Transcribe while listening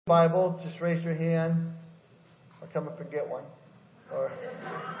Bible, just raise your hand or come up and get one. Or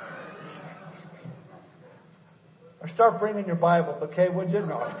start bringing your Bibles, okay? Would you?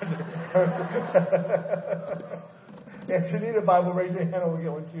 No. If you need a Bible, raise your hand and we'll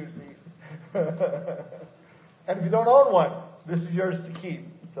get one to you. And if you don't own one, this is yours to keep.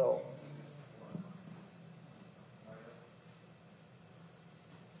 So,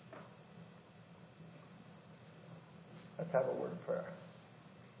 let's have a word of prayer.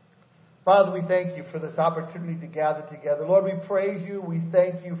 Father, we thank you for this opportunity to gather together. Lord, we praise you. We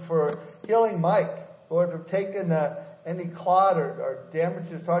thank you for healing Mike. Lord, for taking any clot or damage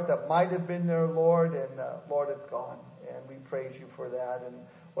to his heart that might have been there, Lord. And Lord, it's gone. And we praise you for that. And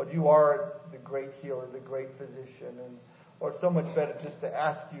Lord, you are the great healer, the great physician. And Lord, so much better just to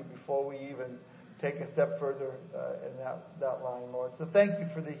ask you before we even take a step further in that line, Lord. So thank you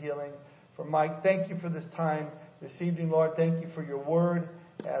for the healing for Mike. Thank you for this time this evening, Lord. Thank you for your word.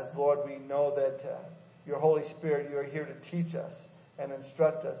 As, Lord, we know that your Holy Spirit, you are here to teach us and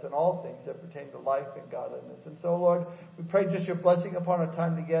instruct us in all things that pertain to life and godliness. And so, Lord, we pray just your blessing upon our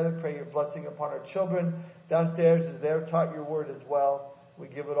time together. Pray your blessing upon our children downstairs as they're taught your word as well. We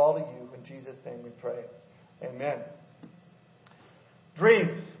give it all to you. In Jesus' name we pray. Amen.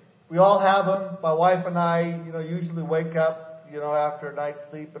 Dreams. We all have them. My wife and I, usually wake up, after a night's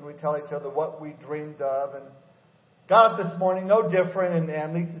sleep and we tell each other what we dreamed of. And got up this morning, no different,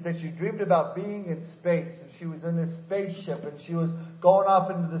 and Lisa said she dreamed about being in space, and she was in this spaceship, and she was going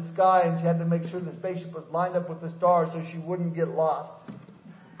off into the sky, and she had to make sure the spaceship was lined up with the stars so she wouldn't get lost.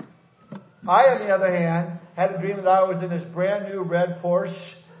 I, on the other hand, had a dream that I was in this brand new red Porsche.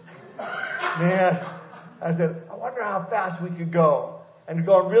 Man, I said, I wonder how fast we could go. And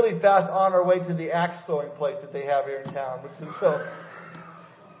going really fast on our way to the axe throwing place that they have here in town, which is so...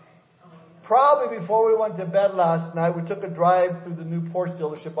 Probably before we went to bed last night, we took a drive through the new Porsche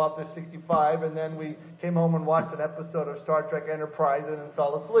dealership off the 65, and then we came home and watched an episode of Star Trek Enterprise and then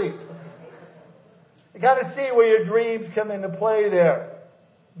fell asleep. You got to see where your dreams come into play there.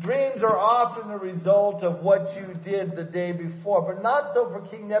 Dreams are often the result of what you did the day before, but not so for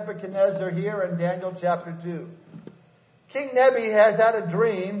King Nebuchadnezzar here in Daniel chapter 2. King Nebi has had a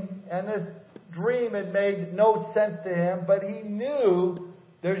dream, and this dream had made no sense to him, but he knew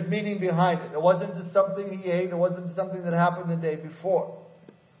there's meaning behind it. It wasn't just something he ate. It wasn't something that happened the day before.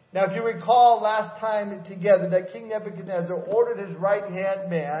 Now, if you recall last time together that King Nebuchadnezzar ordered his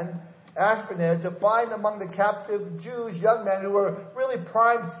right-hand man, Ashpenaz, to find among the captive Jews young men who were really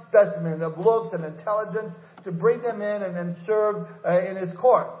prime specimens of looks and intelligence to bring them in and serve in his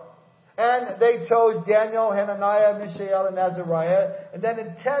court. And they chose Daniel, Hananiah, Mishael, and Azariah, and then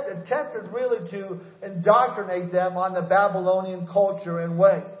attempted really to indoctrinate them on the Babylonian culture and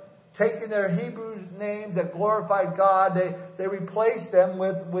way. Taking their Hebrew names that glorified God, they replaced them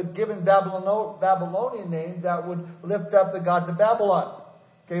with given Babylonian names that would lift up the gods of Babylon.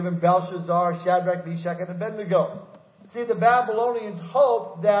 Gave them Belshazzar, Shadrach, Meshach, and Abednego. See, the Babylonians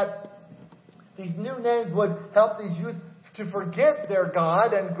hoped that these new names would help these youth to forget their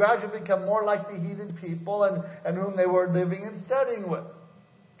God and gradually become more like the heathen people and whom they were living and studying with.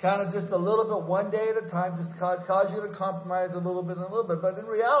 Kind of just a little bit, one day at a time, just cause you to compromise a little bit and a little bit. But in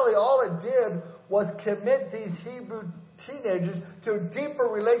reality, all it did was commit these Hebrew teenagers to a deeper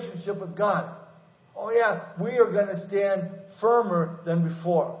relationship with God. Oh yeah, we are going to stand firmer than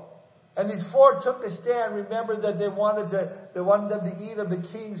before. And these four took a stand. Remember that they wanted them to eat of the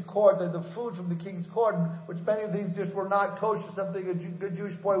king's court, the food from the king's court, which many of these just were not kosher, something a good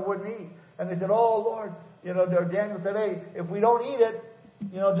Jewish boy wouldn't eat. And they said, "Oh Lord," Daniel said, "Hey, if we don't eat it,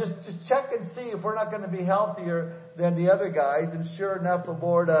 just check and see if we're not going to be healthier than the other guys." And sure enough, the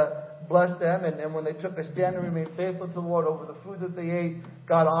Lord blessed them. And then when they took a stand and remained faithful to the Lord over the food that they ate,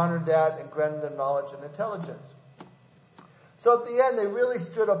 God honored that and granted them knowledge and intelligence. So at the end, they really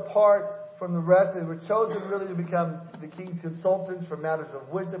stood apart from the rest. They were chosen really to become the king's consultants for matters of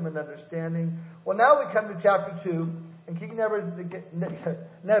wisdom and understanding. Well, now we come to chapter 2, and King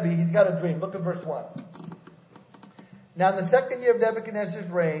Nebi, he's got a dream. Look at verse 1. Now in the second year of Nebuchadnezzar's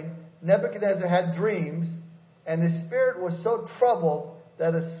reign, Nebuchadnezzar had dreams, and his spirit was so troubled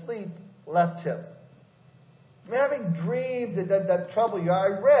that a sleep left him. You're having dreams that trouble you. I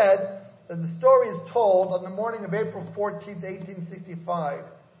read that the story is told on the morning of April 14th, 1865,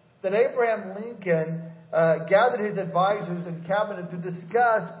 that Abraham Lincoln gathered his advisors and cabinet to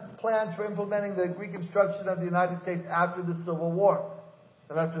discuss plans for implementing the reconstruction of the United States after the Civil War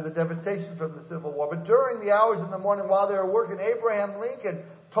and after the devastation from the Civil War. But during the hours in the morning while they were working, Abraham Lincoln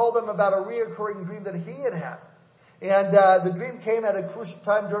told them about a reoccurring dream that he had had. And the dream came at a crucial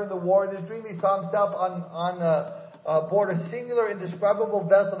time during the war. In his dream, he saw himself aboard a singular, indescribable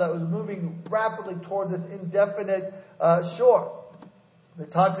vessel that was moving rapidly toward this indefinite shore. They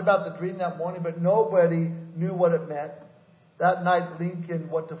talked about the dream that morning, but nobody knew what it meant. That night, Lincoln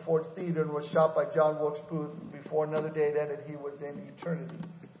went to Ford's Theater and was shot by John Wilkes Booth. Before another day had ended, he was in eternity.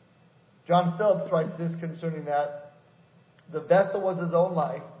 John Phillips writes this concerning that. The vessel was his own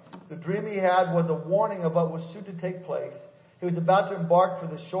life. The dream he had was a warning of what was soon to take place. He was about to embark for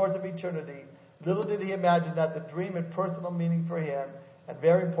the shores of eternity. Little did he imagine that the dream had personal meaning for him and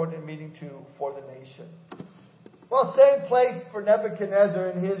very important meaning too for the nation. Well, same place for Nebuchadnezzar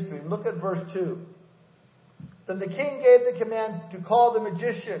in his dream. Look at verse 2. Then the king gave the command to call the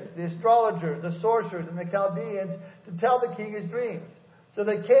magicians, the astrologers, the sorcerers, and the Chaldeans to tell the king his dreams. So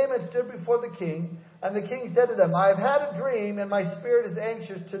they came and stood before the king, and the king said to them, I have had a dream, and my spirit is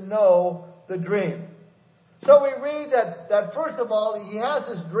anxious to know the dream. So we read that first of all, he has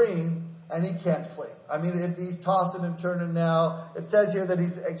this dream, and he can't sleep. I mean, he's tossing and turning now. It says here that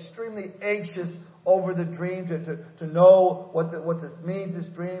he's extremely anxious over the dream, to know what this means, this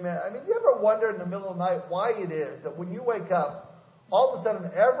dream. I mean, do you ever wonder in the middle of the night why it is that when you wake up, all of a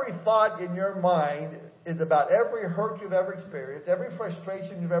sudden every thought in your mind is about every hurt you've ever experienced, every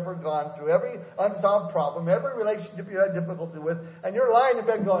frustration you've ever gone through, every unsolved problem, every relationship you had difficulty with, and you're lying in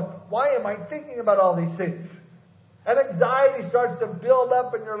bed going, why am I thinking about all these things? And anxiety starts to build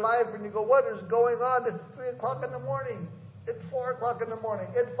up in your life, and you go, what is going on? It's 3 o'clock in the morning. It's 4 o'clock in the morning.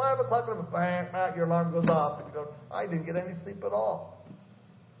 It's 5 o'clock in the morning. Bang, your alarm goes off, and you go, I didn't get any sleep at all.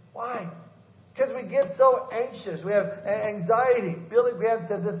 Why? Because we get so anxious. We have anxiety. Billy Graham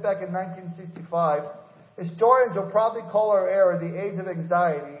said this back in 1965. Historians will probably call our era the age of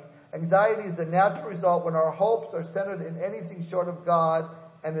anxiety. Anxiety is the natural result when our hopes are centered in anything short of God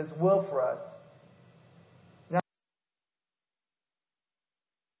and His will for us.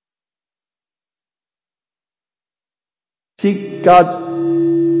 Seek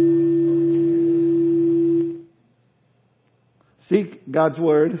God's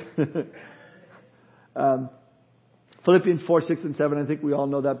Word. Philippians 4, 6, and 7, I think we all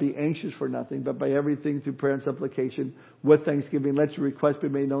know that. Be anxious for nothing, but by everything through prayer and supplication with thanksgiving, let your requests be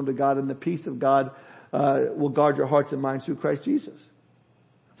made known to God, and the peace of God will guard your hearts and minds through Christ Jesus.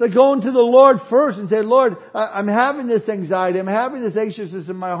 So going to the Lord first and say, Lord, I'm having this anxiety. I'm having this anxiousness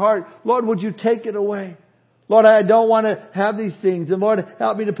in my heart. Lord, would you take it away? Lord, I don't want to have these things. And Lord,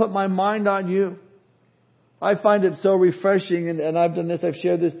 help me to put my mind on you. I find it so refreshing, and I've done this, I've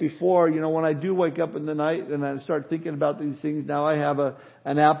shared this before. You know, when I do wake up in the night and I start thinking about these things, now I have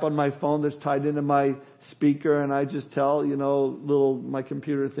an app on my phone that's tied into my speaker, and I just tell, my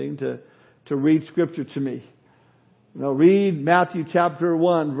computer thing to read Scripture to me. Read Matthew chapter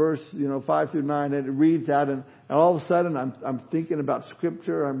 1, verse, 5 through 9, and it reads that, and all of a sudden I'm thinking about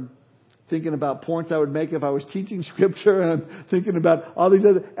Scripture. I'm thinking about points I would make if I was teaching Scripture, and I'm thinking about all these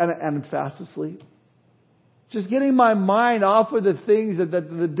other, and I'm fast asleep. Just getting my mind off of the things that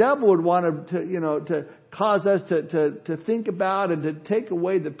the devil would want to cause us to think about and to take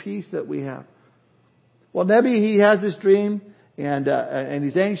away the peace that we have. Well, Nebi, he has this dream, and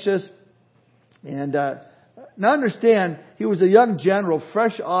he's anxious, and now understand, he was a young general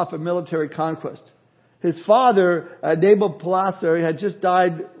fresh off a military conquest. His father, Nabopolassar, had just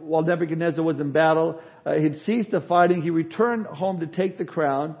died while Nebuchadnezzar was in battle. He'd ceased the fighting. He returned home to take the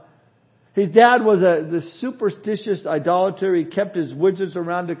crown. His dad was the superstitious idolater. He kept his wizards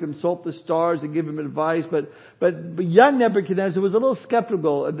around to consult the stars and give him advice. But young Nebuchadnezzar was a little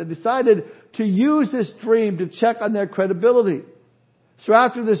skeptical and decided to use this dream to check on their credibility. So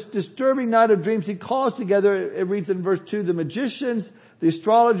after this disturbing night of dreams, he calls together, it reads in verse 2, the magicians, the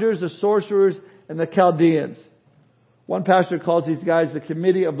astrologers, the sorcerers, and the Chaldeans. One pastor calls these guys the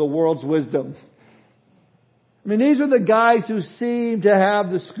committee of the world's wisdom. I mean, these are the guys who seem to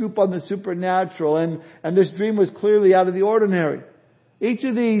have the scoop on the supernatural, and this dream was clearly out of the ordinary. Each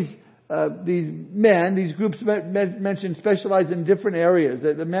of these men, these groups mentioned, specialize in different areas.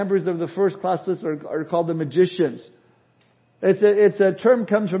 The members of the first class list are called the magicians. It's a term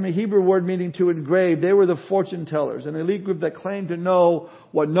comes from a Hebrew word meaning to engrave. They were the fortune tellers, an elite group that claimed to know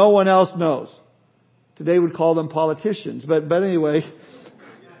what no one else knows. Today we'd call them politicians, but anyway.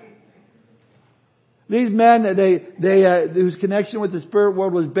 These men, whose connection with the spirit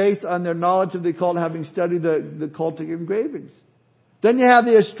world was based on their knowledge of the occult, having studied the cultic engravings. Then you have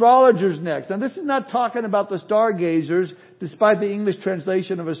the astrologers next. Now this is not talking about the stargazers, despite the English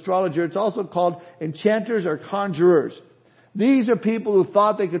translation of astrologer. It's also called enchanters or conjurers. These are people who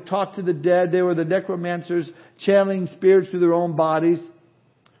thought they could talk to the dead. They were the necromancers, channeling spirits through their own bodies.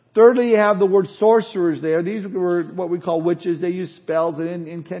 Thirdly, you have the word sorcerers there. These were what we call witches. They use spells and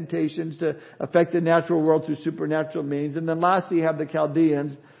incantations to affect the natural world through supernatural means. And then lastly, you have the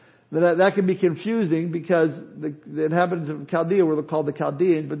Chaldeans. That can be confusing because the inhabitants of Chaldea were called the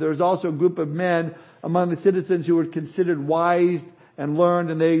Chaldeans, but there was also a group of men among the citizens who were considered wise and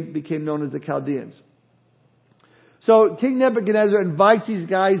learned, and they became known as the Chaldeans. So King Nebuchadnezzar invites these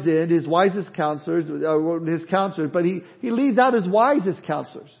guys in, his wisest counselors, but he leaves out his wisest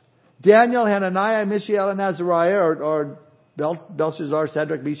counselors. Daniel, Hananiah, Mishael, and Azariah, or Belshazzar,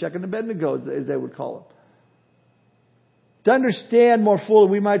 Shadrach, Meshach, and Abednego, as they would call them. To understand more fully,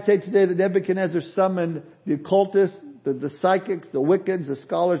 we might say today that Nebuchadnezzar summoned the occultists, the psychics, the Wiccans, the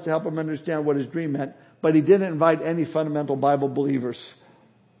scholars to help him understand what his dream meant, but he didn't invite any fundamental Bible believers.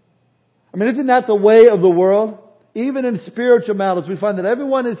 I mean, isn't that the way of the world? Even in spiritual matters, we find that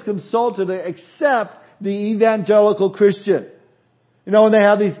everyone is consulted except the evangelical Christian. You know, when they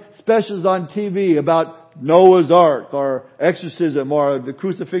have these specials on TV about Noah's Ark or exorcism or the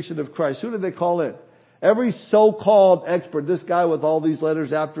crucifixion of Christ, who do they call in? Every so-called expert, this guy with all these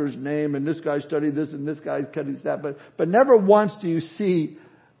letters after his name, and this guy studied this, and this guy studied that, but never once do you see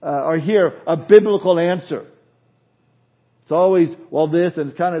or hear a biblical answer. It's always, well, this, and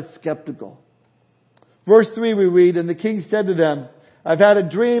it's kind of skeptical. Verse 3 we read, and the king said to them, I've had a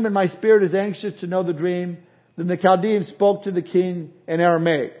dream, and my spirit is anxious to know the dream. Then the Chaldeans spoke to the king in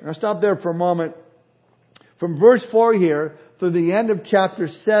Aramaic. Now stop there for a moment. From verse 4 here, through the end of chapter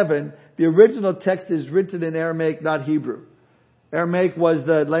 7, the original text is written in Aramaic, not Hebrew. Aramaic was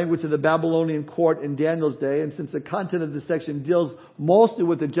the language of the Babylonian court in Daniel's day, and since the content of this section deals mostly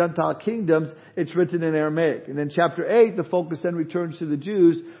with the Gentile kingdoms, it's written in Aramaic. And then chapter 8, the focus then returns to the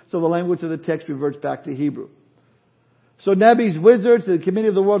Jews, so the language of the text reverts back to Hebrew. So Nebi's wizards, the committee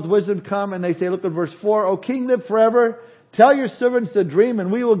of the world's wisdom, come and they say, look at verse 4, O king, live forever. Tell your servants the dream,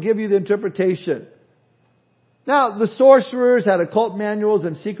 and we will give you the interpretation. Now, the sorcerers had occult manuals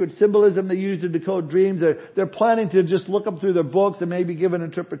and secret symbolism they used to decode dreams. They're planning to just look up through their books and maybe give an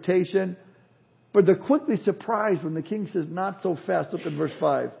interpretation. But they're quickly surprised when the king says, not so fast. Look at verse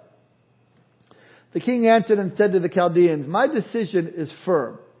 5. The king answered and said to the Chaldeans, my decision is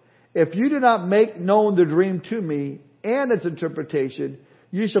firm. If you do not make known the dream to me and its interpretation,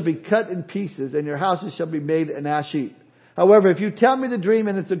 you shall be cut in pieces, and your houses shall be made an ash heap. However, if you tell me the dream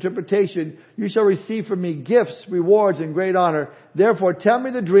and its interpretation, you shall receive from me gifts, rewards, and great honor. Therefore, tell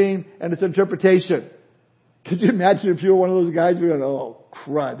me the dream and its interpretation. Could you imagine if you were one of those guys who were going, oh,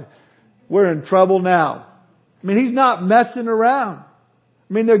 crud. We're in trouble now. I mean, he's not messing around.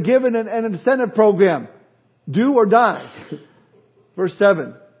 I mean, they're given an incentive program. Do or die. Verse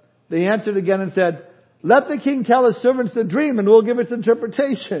 7. They answered again and said, let the king tell his servants the dream and we'll give its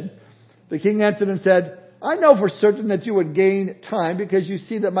interpretation. The king answered and said, I know for certain that you would gain time because you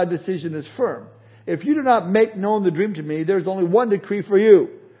see that my decision is firm. If you do not make known the dream to me, there's only one decree for you.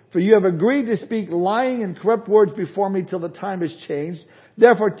 For you have agreed to speak lying and corrupt words before me till the time is changed.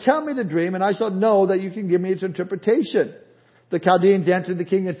 Therefore tell me the dream and I shall know that you can give me its interpretation. The Chaldeans answered the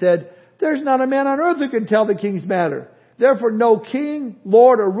king and said, there's not a man on earth who can tell the king's matter. Therefore no king,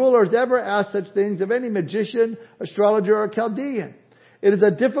 lord, or ruler has ever asked such things of any magician, astrologer, or Chaldean. It is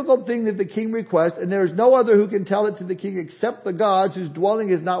a difficult thing that the king requests, and there is no other who can tell it to the king except the gods whose dwelling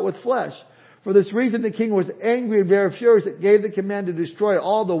is not with flesh. For this reason the king was angry and very furious and gave the command to destroy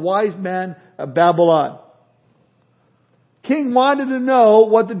all the wise men of Babylon. King wanted to know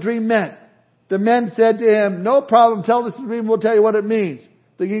what the dream meant. The men said to him, no problem, tell us the dream, we'll tell you what it means.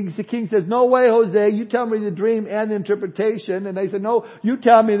 The king says, no way, Jose, you tell me the dream and the interpretation. And they said, no, you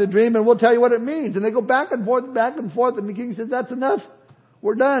tell me the dream and we'll tell you what it means. And they go back and forth, and the king says, that's enough.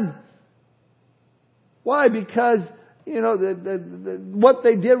 We're done. Why? Because, what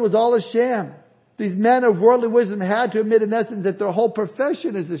they did was all a sham. These men of worldly wisdom had to admit in essence that their whole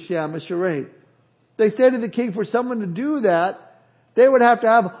profession is a sham, a charade. They said to the king, for someone to do that, they would have to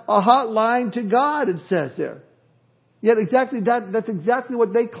have a hotline to God, it says there. Yet that's exactly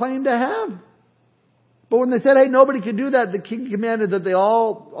what they claim to have. But when they said, hey, nobody can do that, the king commanded that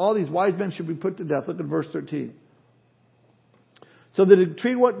all these wise men should be put to death. Look at verse 13. So the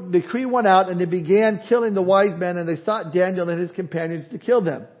decree went out, and they began killing the wise men, and they sought Daniel and his companions to kill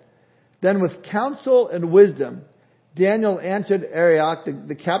them. Then with counsel and wisdom, Daniel answered Arioch,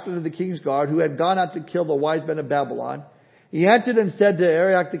 the captain of the king's guard, who had gone out to kill the wise men of Babylon. He answered and said to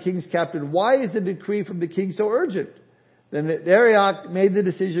Arioch, the king's captain, why is the decree from the king so urgent? Then Arioch made the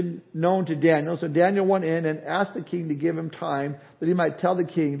decision known to Daniel. So Daniel went in and asked the king to give him time that he might tell the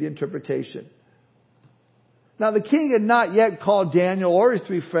king the interpretation. Now the king had not yet called Daniel or his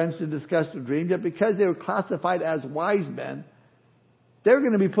three friends to discuss the dream, yet because they were classified as wise men, They were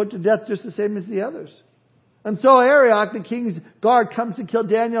going to be put to death just the same as the others. And so Arioch, the king's guard, comes to kill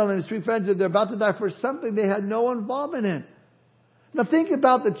Daniel and his 3 friends. They're about to die for something they had no involvement in. Now think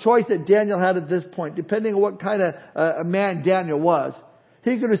about the choice that Daniel had at this point, depending on what kind of a man Daniel was.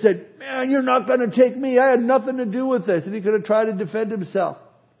 He could have said, man, you're not going to take me. I had nothing to do with this. And he could have tried to defend himself.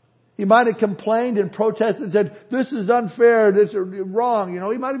 He might have complained and protested and said, this is unfair, this is wrong.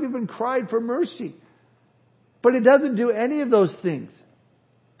 He might have even cried for mercy. But he doesn't do any of those things.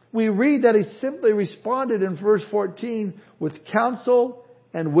 We read that he simply responded in verse 14 with counsel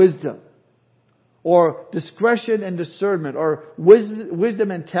and wisdom. Or discretion and discernment. Or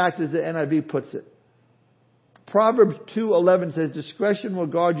wisdom and tact, as the NIV puts it. Proverbs 2:11 says, discretion will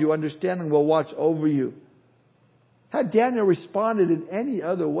guard you, understanding will watch over you. Had Daniel responded in any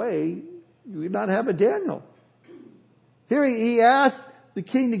other way, you would not have a Daniel. Here he asked the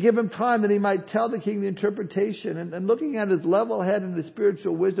king to give him time that he might tell the king the interpretation. And looking at his level head and his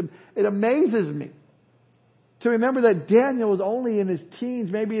spiritual wisdom, it amazes me to remember that Daniel was only in his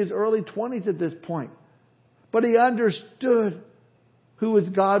teens, maybe his early 20s at this point. But he understood who his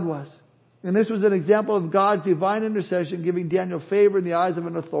God was. And this was an example of God's divine intercession giving Daniel favor in the eyes of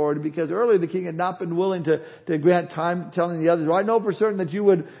an authority, because earlier the king had not been willing to grant time, telling the others, well, I know for certain that you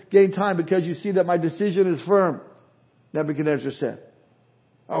would gain time because you see that my decision is firm. Nebuchadnezzar said,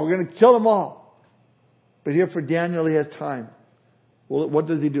 oh, we're going to kill them all. But here for Daniel, he has time. Well, what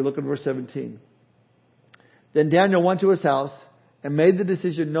does he do? Look at verse 17. Then Daniel went to his house and made the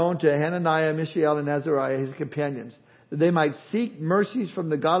decision known to Hananiah, Mishael, and Azariah, his companions, that they might seek mercies from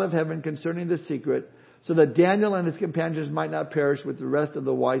the God of heaven concerning the secret, so that Daniel and his companions might not perish with the rest of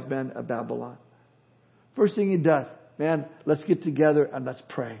the wise men of Babylon. First thing he does, man, let's get together and let's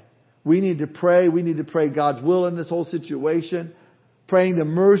pray. We need to pray. We need to pray God's will in this whole situation. Praying the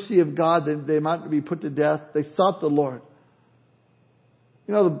mercy of God that they might be put to death. They sought the Lord.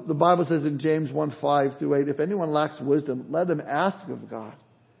 The Bible says in James 1:5-8, if anyone lacks wisdom, let him ask of God.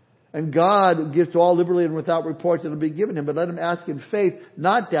 And God gives to all liberally and without reproach, it will be given him. But let him ask in faith,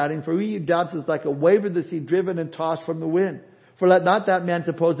 not doubting. For he who doubts is like a wave of the sea driven and tossed from the wind. For let not that man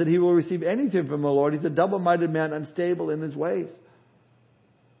suppose that he will receive anything from the Lord. He's a double-minded man, unstable in his ways.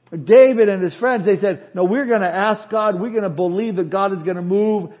 David and his friends, they said, no, we're going to ask God. We're going to believe that God is going to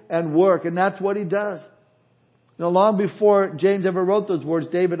move and work. And that's what he does. Long before James ever wrote those words,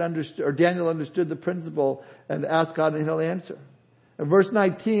 Daniel understood the principle and asked God and he'll answer. In verse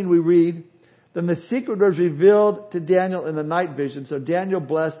 19 we read, then the secret was revealed to Daniel in the night vision. So Daniel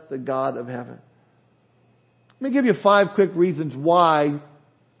blessed the God of heaven. Let me give you 5 quick reasons why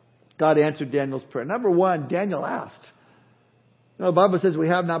God answered Daniel's prayer. Number 1, Daniel asked. The Bible says we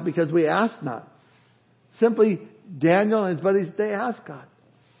have not because we ask not. Simply, Daniel and his buddies, they asked God.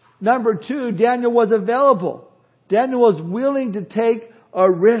 Number 2, Daniel was available. Daniel was willing to take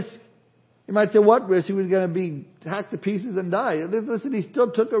a risk. You might say, what risk? He was going to be hacked to pieces and die. Listen, he still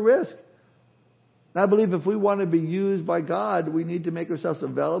took a risk. And I believe if we want to be used by God, we need to make ourselves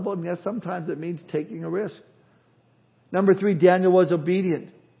available. And yes, sometimes it means taking a risk. Number 3, Daniel was obedient.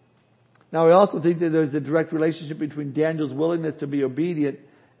 Now, I also think that there's a direct relationship between Daniel's willingness to be obedient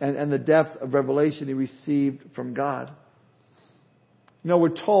and the depth of revelation he received from God.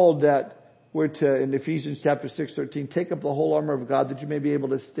 We're told that we're to, in Ephesians chapter 6:13, take up the whole armor of God that you may be able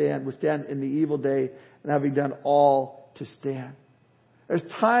to withstand in the evil day, and having done all to stand. There's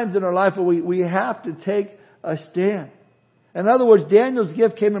times in our life where we have to take a stand. In other words, Daniel's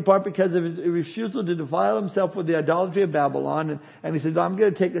gift came in part because of his refusal to defile himself with the idolatry of Babylon. And he said, I'm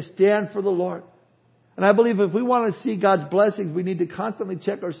going to take a stand for the Lord. And I believe if we want to see God's blessings, we need to constantly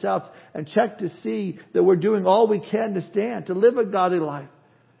check ourselves and check to see that we're doing all we can to stand, to live a godly life.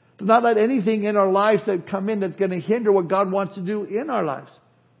 To not let anything in our lives that come in that's going to hinder what God wants to do in our lives.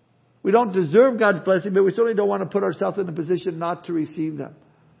 We don't deserve God's blessing, but we certainly don't want to put ourselves in a position not to receive them.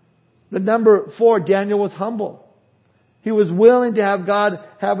 The number 4, Daniel was humble. He was willing to have God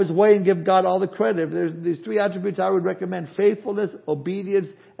have his way and give God all the credit. There's these 3 attributes I would recommend: faithfulness, obedience,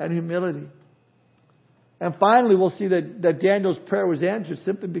 and humility. And finally, we'll see that Daniel's prayer was answered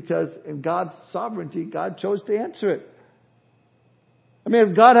simply because in God's sovereignty, God chose to answer it. I mean,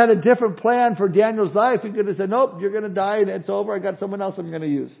 if God had a different plan for Daniel's life, he could have said, nope, you're going to die and it's over. I got someone else I'm going to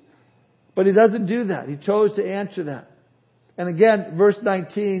use. But he doesn't do that. He chose to answer that. And again, verse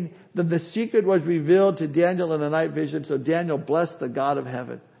 19, the secret was revealed to Daniel in a night vision. So Daniel blessed the God of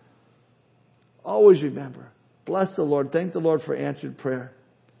heaven. Always remember, bless the Lord. Thank the Lord for answered prayer.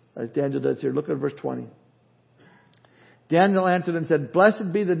 As Daniel does here. Look at verse 20. Daniel answered and said,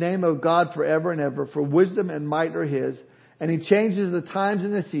 blessed be the name of God forever and ever, for wisdom and might are his. And he changes the times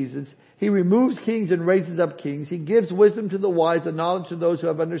and the seasons. He removes kings and raises up kings. He gives wisdom to the wise and knowledge to those who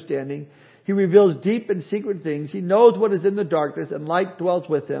have understanding. He reveals deep and secret things. He knows what is in the darkness, and light dwells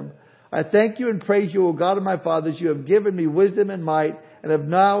with him. I thank you and praise you, O God of my fathers. You have given me wisdom and might, and have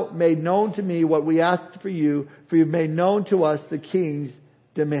now made known to me what we asked for you, for you have made known to us the king's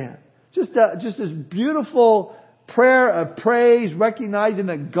demand. Just this beautiful prayer of praise, recognizing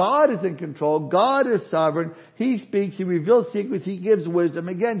that God is in control, God is sovereign. He speaks, He reveals secrets, He gives wisdom.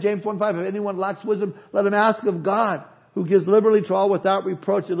 Again, James 1:5, if anyone lacks wisdom, let him ask of God, who gives liberally to all without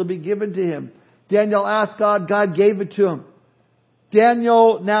reproach. It will be given to him. Daniel asked God, God gave it to him.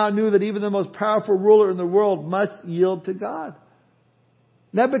 Daniel now knew that even the most powerful ruler in the world must yield to God.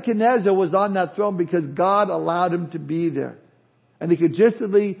 Nebuchadnezzar was on that throne because God allowed him to be there. And He could just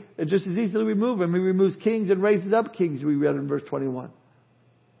as easily remove him. He removes kings and raises up kings, we read in verse 21.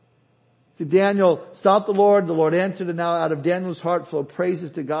 See, Daniel sought the Lord answered, and now out of Daniel's heart flow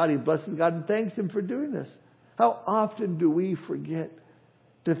praises to God. He blesses God and thanks Him for doing this. How often do we forget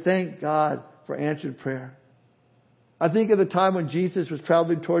to thank God for answered prayer? I think of the time when Jesus was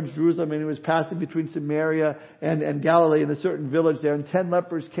traveling towards Jerusalem and He was passing between Samaria and Galilee in a certain village there, and 10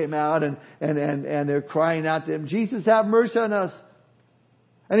 lepers came out and they're crying out to Him, Jesus, have mercy on us.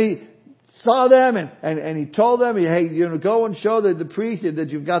 And He saw them and He told them, hey, go and show the priest that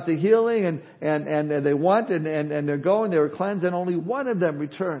you've got the healing and they went and they're going, they were cleansed, and only one of them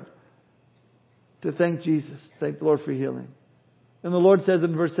returned to thank Jesus, thank the Lord for healing. And the Lord says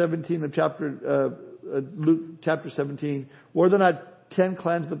in verse 17 of Luke chapter 17, were there not 10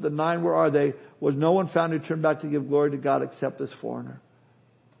 cleansed, but the 9, where are they? Was no one found who turned back to give glory to God except this foreigner?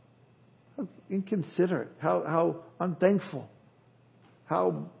 How inconsiderate, how unthankful.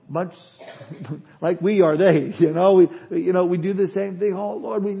 How much like we are they, we do the same thing. Oh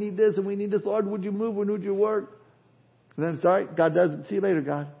Lord, we need this and we need this. Lord, would you move? When would you work? And then sorry, God doesn't. See you later,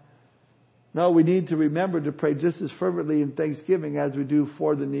 God. No, we need to remember to pray just as fervently in thanksgiving as we do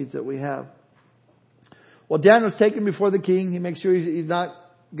for the needs that we have. Well, Daniel's taken before the king. He makes sure he's not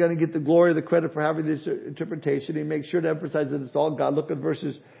going to get the glory or the credit for having this interpretation. He makes sure to emphasize that it's all God. Look at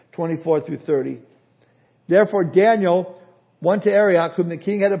verses 24 through 30. Therefore, Daniel went to Arioch, whom the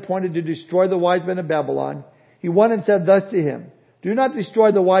king had appointed to destroy the wise men of Babylon. He went and said thus to him, do not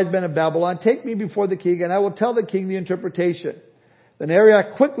destroy the wise men of Babylon. Take me before the king, and I will tell the king the interpretation. Then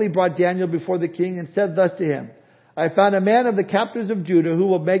Arioch quickly brought Daniel before the king and said thus to him, I found a man of the captives of Judah who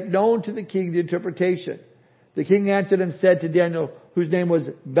will make known to the king the interpretation. The king answered and said to Daniel, whose name was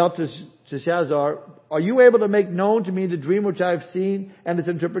Belteshazzar, are you able to make known to me the dream which I have seen and its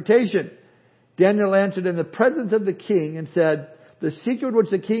interpretation? Daniel answered in the presence of the king and said, the secret which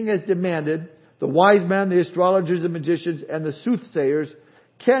the king has demanded, the wise men, the astrologers, the magicians, and the soothsayers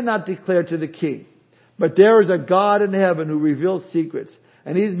cannot declare to the king. But there is a God in heaven who reveals secrets.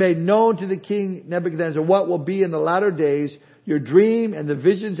 And He's made known to the king Nebuchadnezzar what will be in the latter days. Your dream and the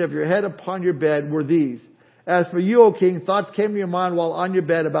visions of your head upon your bed were these. As for you, O king, thoughts came to your mind while on your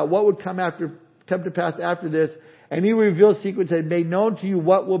bed about what would come to pass after this. And He revealed secrets and made known to you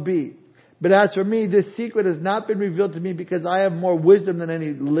what will be. But as for me, this secret has not been revealed to me because I have more wisdom than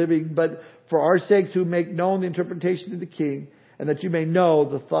any living, but for our sakes who make known the interpretation to the king, and that you may know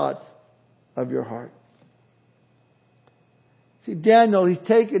the thoughts of your heart. See, Daniel, he's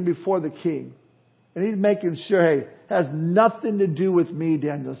taken before the king, and he's making sure, hey, has nothing to do with me,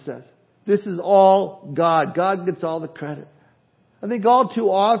 Daniel says. This is all God. God gets all the credit. I think all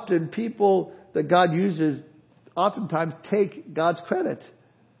too often, people that God uses oftentimes take God's credit.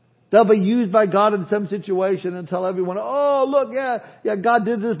 They'll be used by God in some situation and tell everyone, oh, look, yeah, God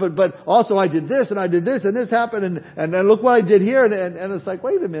did this, but also I did this and this happened and look what I did here. And it's like,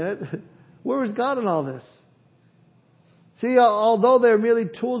 wait a minute. Where is God in all this? See, although they're merely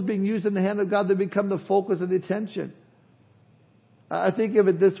tools being used in the hand of God, they become the focus of the attention. I think of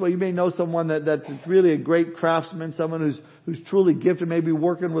it this way. You may know someone that's really a great craftsman, someone who's truly gifted, maybe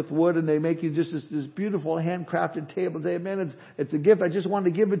working with wood, and they make you just this beautiful handcrafted table. They say, man, it's a gift. I just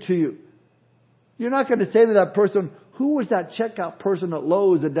wanted to give it to you. You're not going to say to that person, who was that checkout person at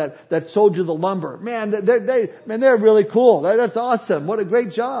Lowe's that sold you the lumber? Man, they're really cool. That's awesome. What a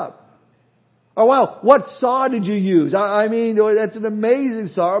great job. Oh, wow, what saw did you use? I mean, that's an amazing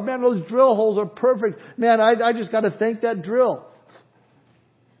saw. Man, those drill holes are perfect. Man, I just got to thank that drill.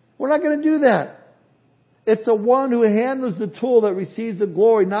 We're not going to do that. It's the one who handles the tool that receives the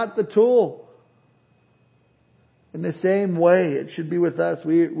glory, not the tool. In the same way, it should be with us.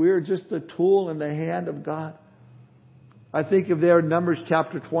 We are just a tool in the hand of God. I think of there in Numbers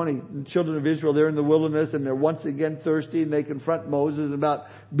chapter 20. The children of Israel, they're in the wilderness and they're once again thirsty, and they confront Moses about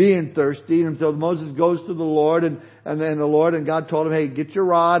being thirsty. And so Moses goes to the Lord, and then the Lord and God told him, hey, get your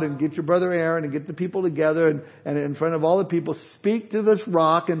rod and get your brother Aaron and get the people together, and in front of all the people, speak to this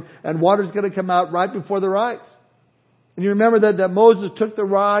rock, and water's going to come out right before their eyes. And you remember that Moses took the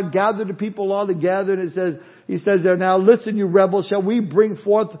rod, gathered the people all together, and he says there, now listen, you rebels, shall we bring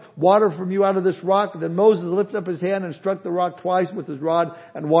forth water from you out of this rock? And then Moses lifted up his hand and struck the rock twice with his rod,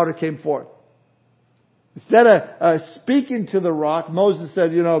 and water came forth. Instead of speaking to the rock, Moses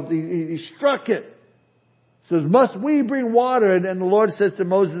said, he struck it. He says, must we bring water? And the Lord says to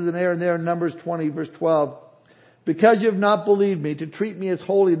Moses and Aaron there in Numbers 20 verse 12, because you have not believed me to treat me as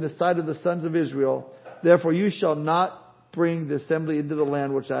holy in the sight of the sons of Israel, therefore you shall not bring the assembly into the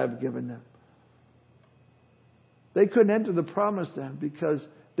land which I have given them. They couldn't enter the promised land because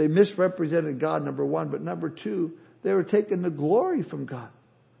they misrepresented God, number one. But number two, they were taking the glory from God.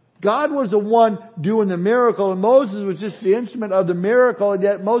 God was the one doing the miracle, and Moses was just the instrument of the miracle. And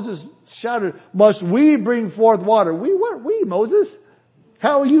yet Moses shouted, must we bring forth water? We weren't we, Moses.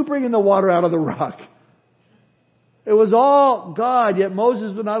 How are you bringing the water out of the rock? It was all God, yet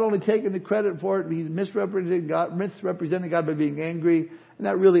Moses was not only taking the credit for it, he's misrepresenting God by being angry, and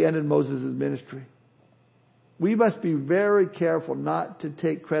that really ended Moses' ministry. We must be very careful not to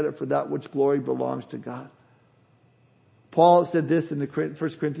take credit for that which glory belongs to God. Paul said this in 1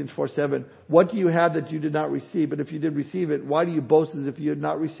 Corinthians 4:7, what do you have that you did not receive? But if you did receive it, why do you boast as if you had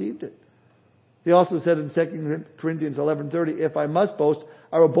not received it? He also said in 2 Corinthians 11:30, if I must boast,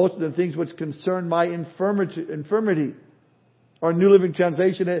 I will boast in the things which concern my infirmity. Or New Living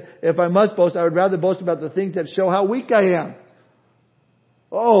Translation, if I must boast, I would rather boast about the things that show how weak I am.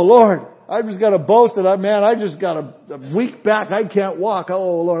 Oh Lord, I've just got to boast that I just got a weak back. I can't walk.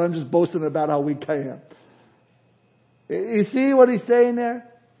 Oh Lord, I'm just boasting about how weak I am. You see what he's saying there?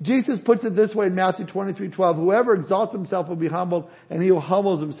 Jesus puts it this way in Matthew 23:12. Whoever exalts himself will be humbled, and he who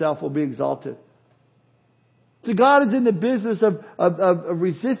humbles himself will be exalted. So God is in the business of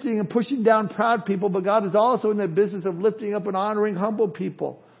resisting and pushing down proud people, but God is also in the business of lifting up and honoring humble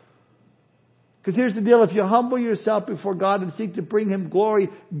people. Because here's the deal, if you humble yourself before God and seek to bring Him glory,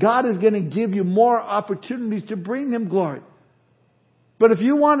 God is going to give you more opportunities to bring Him glory. But if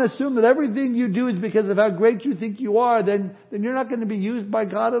you want to assume that everything you do is because of how great you think you are, then you're not going to be used by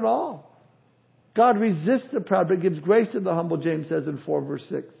God at all. God resists the proud, but gives grace to the humble, James says in 4 verse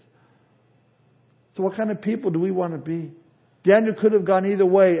 6. So what kind of people do we want to be? Daniel could have gone either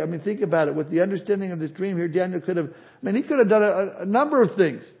way. I mean, think about it. With the understanding of this dream here, Daniel could have, he could have done a number of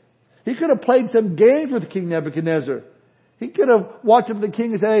things. He could have played some games with King Nebuchadnezzar. He could have walked up to the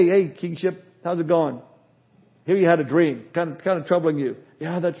king and said, hey, kingship, how's it going? Here you had a dream, kind of troubling you.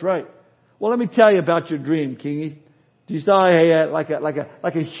 Yeah, that's right. Well, let me tell you about your dream, Kingy. You saw like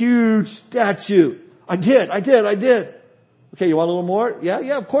a huge statue. I did. Okay, you want a little more?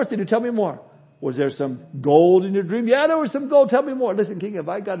 Yeah, of course they do. Tell me more. Was there some gold in your dream? Yeah, there was some gold. Tell me more. Listen, King, have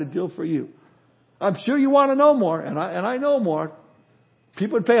I got a deal for you? I'm sure you want to know more, and I know more.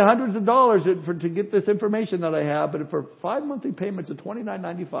 People would pay hundreds of dollars to get this information that I have, but for 5 monthly payments of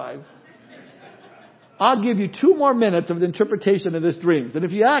 $29.95, I'll give you 2 more minutes of the interpretation of this dream. And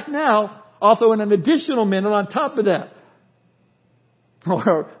if you act now, I'll throw in an additional minute on top of that.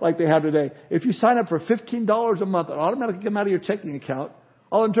 Or like they have today, if you sign up for $15 a month, it'll automatically come out of your checking account.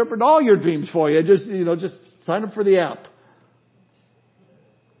 I'll interpret all your dreams for you. Just sign up for the app.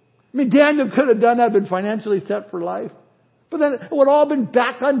 Daniel could have done that, been financially set for life. But then it would all been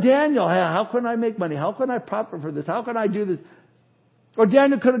back on Daniel. Hey, how can I make money? How can I profit for this? How can I do this? Or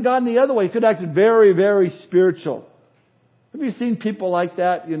Daniel could have gone the other way. He could have acted very, very spiritual. Have you seen people like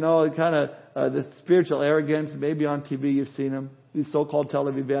that? Kind of the spiritual arrogance. Maybe on TV you've seen them. These so-called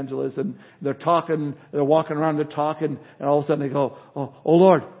televangelists, and they're walking around, they're talking, and all of a sudden they go, oh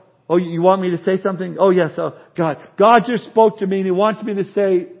Lord, you want me to say something? Oh yes, God just spoke to me and He wants me to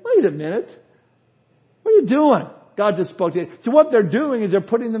say, wait a minute, what are you doing? God just spoke to you. So what they're doing is they're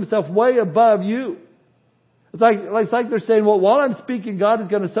putting themselves way above you. It's like they're saying, well, while I'm speaking, God is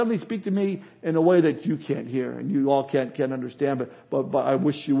going to suddenly speak to me in a way that you can't hear and you all can't understand, but I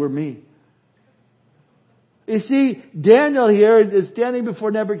wish you were me. You see, Daniel here is standing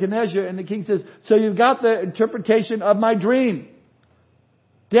before Nebuchadnezzar, and the king says, so you've got the interpretation of my dream.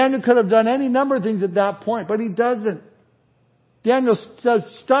 Daniel could have done any number of things at that point, but he doesn't. Daniel says,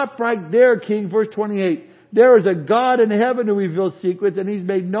 stop right there, king, verse 28. There is a God in heaven who reveals secrets, and He's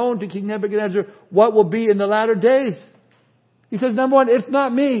made known to King Nebuchadnezzar what will be in the latter days. He says, number one, it's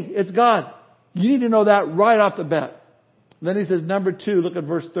not me, it's God. You need to know that right off the bat. And then he says, number two, look at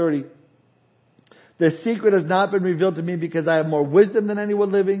verse 30. The secret has not been revealed to me because I have more wisdom than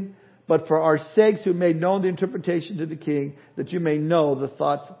anyone living, but for our sakes who made known the interpretation to the king, that you may know the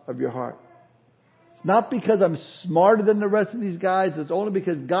thoughts of your heart. It's not because I'm smarter than the rest of these guys. It's only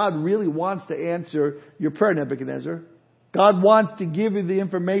because God really wants to answer your prayer, Nebuchadnezzar. God wants to give you the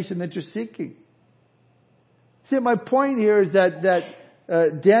information that you're seeking. See, my point here is that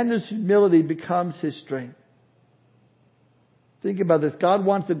Daniel's humility becomes his strength. Think about this. God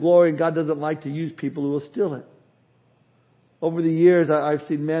wants the glory, and God doesn't like to use people who will steal it. Over the years, I've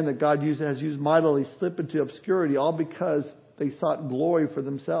seen men that God has used mightily slip into obscurity, all because they sought glory for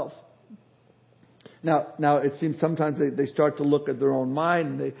themselves. Now it seems sometimes they start to look at their own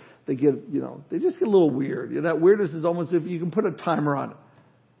mind, and they get, they just get a little weird. That weirdness is almost as if you can put a timer on it.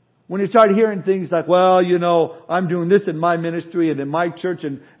 When you start hearing things like, well, I'm doing this in my ministry and in my church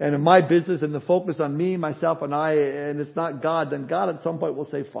and in my business, and the focus on me, myself, and I, and it's not God, then God at some point will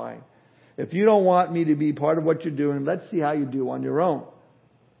say, fine. If you don't want me to be part of what you're doing, let's see how you do on your own.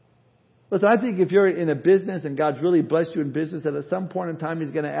 Listen, I think if you're in a business and God's really blessed you in business, that at some point in time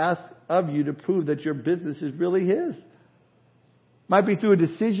He's going to ask of you to prove that your business is really His. Might be through a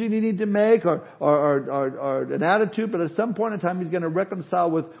decision you need to make or an attitude, but at some point in time He's going to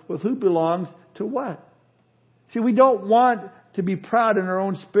reconcile with who belongs to what. See, we don't want to be proud in our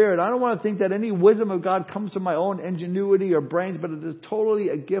own spirit. I don't want to think that any wisdom of God comes from my own ingenuity or brains, but it is totally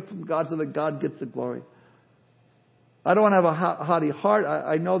a gift from God so that God gets the glory. I don't want to have a haughty heart.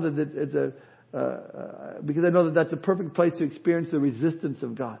 I know that it's because I know that that's a perfect place to experience the resistance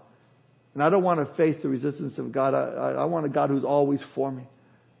of God. And I don't want to face the resistance of God. I want a God who's always for me.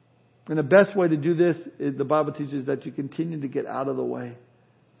 And the best way to do this, the Bible teaches, that you continue to get out of the way.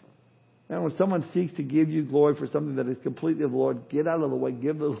 And when someone seeks to give you glory for something that is completely of the Lord, get out of the way.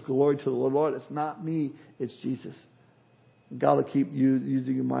 Give the glory to the Lord. It's not me, it's Jesus. God will keep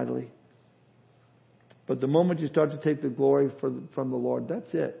using you mightily. But the moment you start to take the glory from the Lord,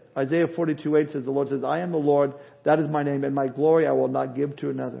 that's it. Isaiah 42:8 says, the Lord says, I am the Lord, that is my name, and my glory I will not give to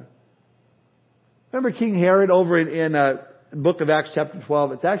another. Remember King Herod over in the book of Acts chapter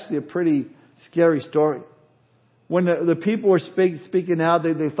 12? It's actually a pretty scary story. When the people were speaking out,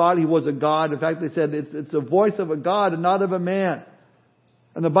 they thought he was a god. In fact, they said it's the voice of a god and not of a man.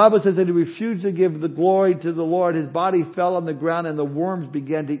 And the Bible says that he refused to give the glory to the Lord. His body fell on the ground and the worms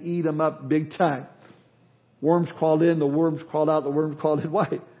began to eat him up big time. Worms crawled in, the worms crawled out, the worms crawled in. Why?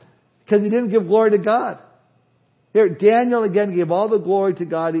 Because he didn't give glory to God. Here, Daniel again gave all the glory to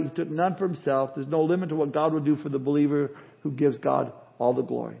God. He took none for himself. There's no limit to what God will do for the believer who gives God all the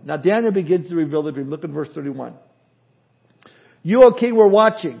glory. Now Daniel begins to reveal the dream. Look at verse 31. You, O king, were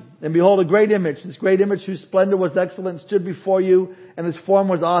watching, and behold, a great image. This great image whose splendor was excellent stood before you, and its form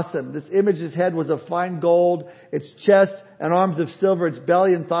was awesome. This image's head was of fine gold, its chest and arms of silver, its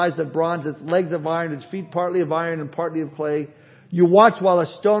belly and thighs of bronze, its legs of iron, its feet partly of iron and partly of clay. You watched while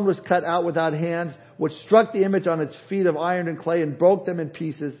a stone was cut out without hands, which struck the image on its feet of iron and clay and broke them in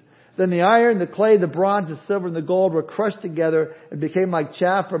pieces. Then the iron, the clay, the bronze, the silver, and the gold were crushed together and became like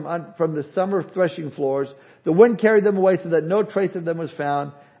chaff from the summer threshing floors. The wind carried them away so that no trace of them was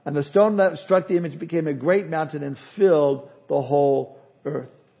found. And the stone that struck the image became a great mountain and filled the whole earth.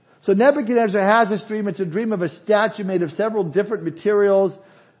 So Nebuchadnezzar has this dream. It's a dream of a statue made of several different materials.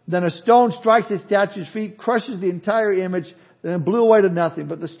 Then a stone strikes the statue's feet, crushes the entire image, then it blew away to nothing.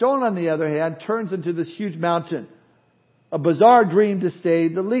 But the stone, on the other hand, turns into this huge mountain. A bizarre dream, to say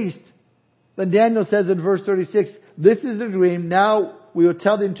the least. Then Daniel says in verse 36, this is the dream. Now we will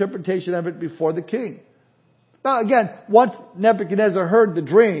tell the interpretation of it before the king. Now again, once Nebuchadnezzar heard the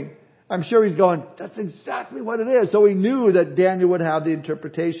dream, I'm sure he's going, that's exactly what it is. So he knew that Daniel would have the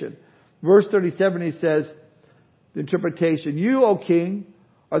interpretation. Verse 37, he says, the interpretation, you, O king,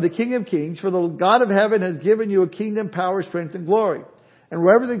 are the King of kings, for the God of heaven has given you a kingdom, power, strength, and glory. And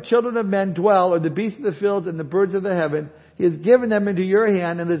wherever the children of men dwell, or the beasts of the fields and the birds of the heaven, He has given them into your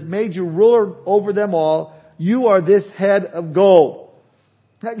hand and has made you ruler over them all. You are this head of gold.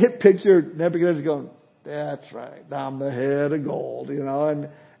 I get pictured Nebuchadnezzar going, that's right, I'm the head of gold, and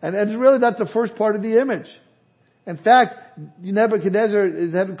really that's the first part of the image. In fact, Nebuchadnezzar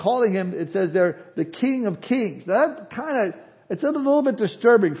is calling him, it says there, the King of kings. Now that it's a little bit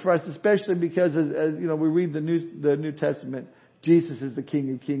disturbing for us, especially because as we read the New Testament, Jesus is the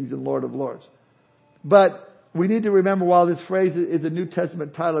King of kings and Lord of lords. But we need to remember, while this phrase is a New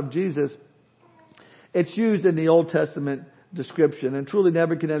Testament title of Jesus, it's used in the Old Testament description. And truly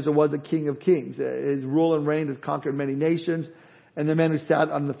Nebuchadnezzar was a king of kings. His rule and reign has conquered many nations. And the men who sat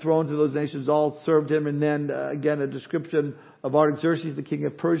on the thrones of those nations all served him. And then again, a description of Artaxerxes, the king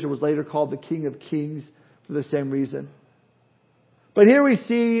of Persia, was later called the King of Kings for the same reason. But here we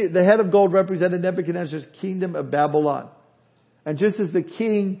see the head of gold represented Nebuchadnezzar's kingdom of Babylon. And just as the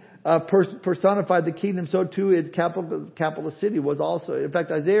king personified the kingdom, so too its capital city was also. In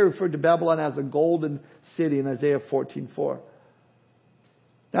fact, Isaiah referred to Babylon as a golden city in Isaiah 14:4.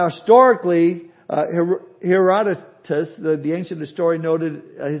 Now, historically, Herodotus, the ancient historian, noted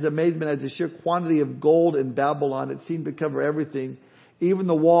his amazement at the sheer quantity of gold in Babylon. It seemed to cover everything. Even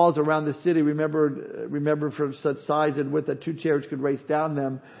the walls around the city, remembered for such size and width that two chariots could race down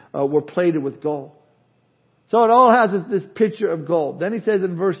them, were plated with gold. So it all has this picture of gold. Then he says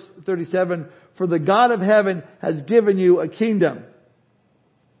in verse 37, "For the God of heaven has given you a kingdom."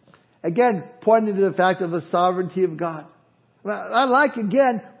 Again, pointing to the fact of the sovereignty of God. I like,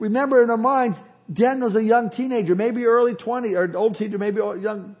 again, remember in our minds, Daniel's a young teenager, maybe early 20s, or old teenager, maybe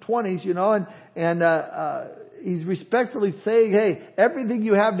young 20s, and he's respectfully saying, hey, everything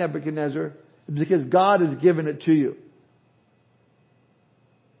you have, Nebuchadnezzar, is because God has given it to you.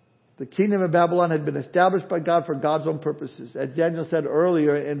 The kingdom of Babylon had been established by God for God's own purposes. As Daniel said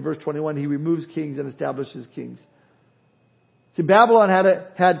earlier in verse 21, he removes kings and establishes kings. See, Babylon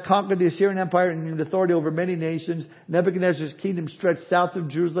had conquered the Assyrian Empire and gained authority over many nations. Nebuchadnezzar's kingdom stretched south of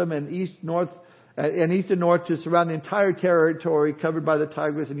Jerusalem and east and north to surround the entire territory covered by the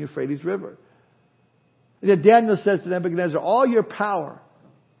Tigris and Euphrates River. And yet Daniel says to Nebuchadnezzar, all your power,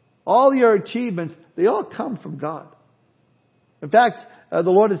 all your achievements, they all come from God. In fact, the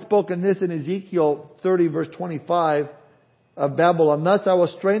Lord has spoken this in Ezekiel 30 verse 25 of Babylon. "Thus I will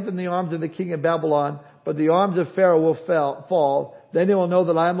strengthen the arms of the king of Babylon, but the arms of Pharaoh will fall. Then he will know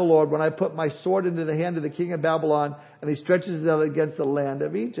that I am the Lord when I put my sword into the hand of the king of Babylon and he stretches it out against the land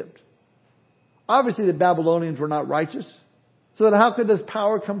of Egypt." Obviously the Babylonians were not righteous. So then how could this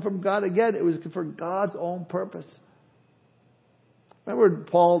power come from God? Again, it was for God's own purpose. Remember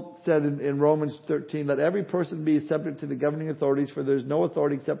Paul said in Romans 13, "Let every person be subject to the governing authorities, for there is no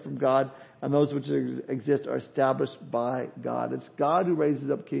authority except from God, and those which exist are established by God." It's God who raises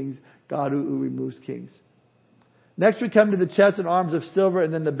up kings, God who removes kings. Next we come to the chest and arms of silver,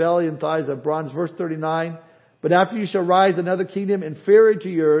 and then the belly and thighs of bronze. Verse 39, "But after you shall rise another kingdom inferior to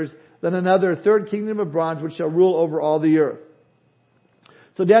yours, then another third kingdom of bronze, which shall rule over all the earth."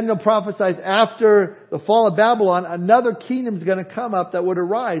 So Daniel prophesies after the fall of Babylon, another kingdom is going to come up that would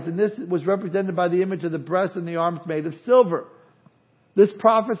arise. And this was represented by the image of the breast and the arms made of silver. This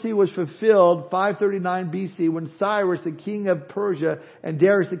prophecy was fulfilled 539 BC when Cyrus, the king of Persia, and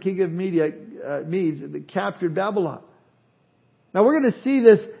Darius, the king of Medes, captured Babylon. Now we're going to see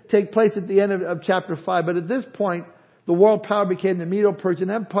this take place at the end of chapter 5. But at this point, the world power became the Medo-Persian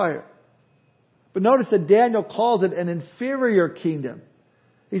Empire. But notice that Daniel calls it an inferior kingdom.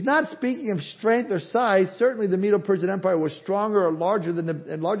 He's not speaking of strength or size. Certainly the Medo-Persian Empire was stronger or larger than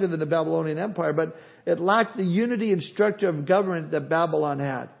the Babylonian Empire, but it lacked the unity and structure of government that Babylon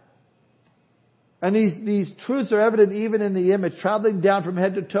had. And these truths are evident even in the image. Traveling down from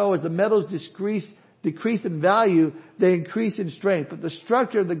head to toe, as the metals decrease in value, they increase in strength. But the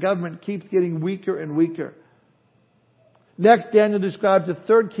structure of the government keeps getting weaker and weaker. Next, Daniel describes the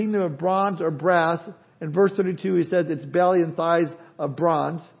third kingdom of bronze or brass. In verse 32, he says its belly and thighs of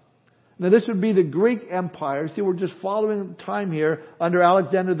bronze. Now this would be the Greek Empire. See, we're just following time here under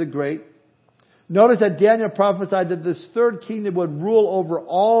Alexander the Great. Notice that Daniel prophesied that this third kingdom would rule over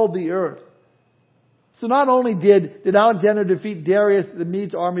all the earth. So not only did Alexander defeat Darius, the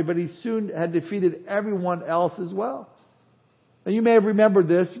Medes army, but he soon had defeated everyone else as well. Now you may have remembered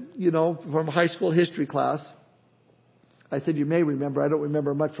this, from high school history class. I said you may remember. I don't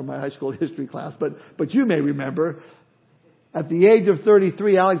remember much from my high school history class, but you may remember. At the age of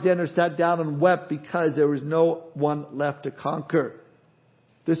 33, Alexander sat down and wept because there was no one left to conquer.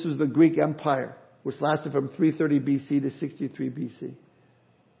 This was the Greek Empire, which lasted from 330 BC to 63 BC.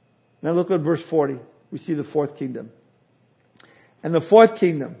 Now look at verse 40. We see the fourth kingdom. "And the fourth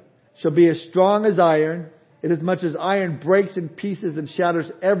kingdom shall be as strong as iron, inasmuch as iron breaks in pieces and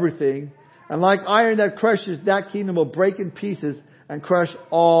shatters everything. And like iron that crushes, that kingdom will break in pieces and crush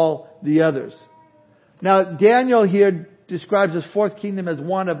all the others." Now Daniel here describes this fourth kingdom as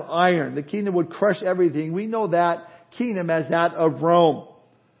one of iron. The kingdom would crush everything. We know that kingdom as that of Rome.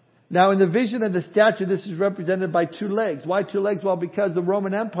 Now in the vision of the statue, this is represented by two legs. Why two legs? Well, because the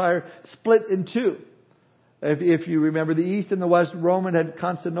Roman Empire split in two. If you remember, the East and the West, Roman had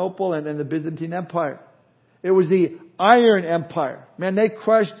Constantinople and the Byzantine Empire. It was the Iron Empire. Man, they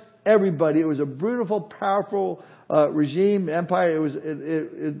crushed everybody. It was a brutal, powerful regime, empire.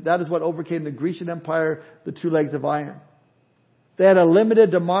 That is what overcame the Grecian Empire, the two legs of iron. They had a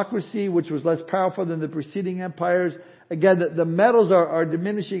limited democracy, which was less powerful than the preceding empires. Again, the metals are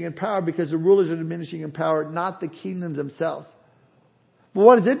diminishing in power because the rulers are diminishing in power, not the kingdoms themselves. But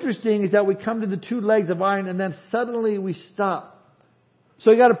what is interesting is that we come to the two legs of iron and then suddenly we stop.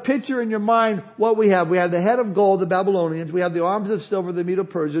 So you got to picture in your mind what we have. We have the head of gold, the Babylonians. We have the arms of silver, the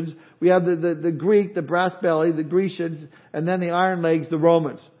Medo-Persians. We have the Greek, the brass belly, the Grecians, and then the iron legs, the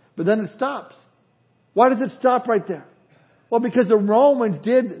Romans. But then it stops. Why does it stop right there? Well, because the Romans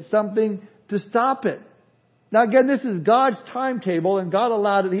did something to stop it. Now again, this is God's timetable, and God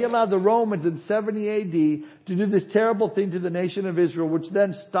allowed it. He allowed the Romans in 70 AD to do this terrible thing to the nation of Israel, which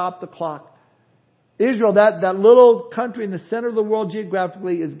then stopped the clock. Israel, that little country in the center of the world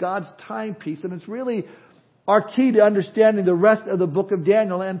geographically, is God's timepiece, and it's really our key to understanding the rest of the book of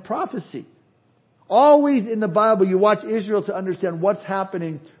Daniel and prophecy. Always in the Bible, you watch Israel to understand what's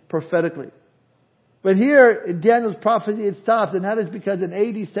happening prophetically. But here in Daniel's prophecy, it stops, and that is because in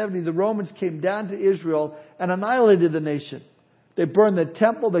AD 70, the Romans came down to Israel and annihilated the nation. They burned the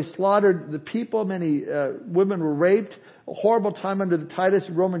temple, they slaughtered the people, many women were raped, a horrible time under the Titus,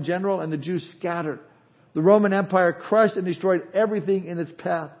 Roman general, and the Jews scattered. The Roman Empire crushed and destroyed everything in its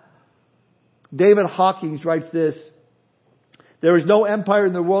path. David Hawkins writes this: "There is no empire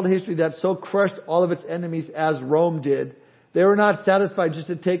in the world history that so crushed all of its enemies as Rome did. They were not satisfied just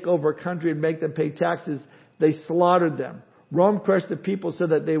to take over a country and make them pay taxes. They slaughtered them. Rome crushed the people so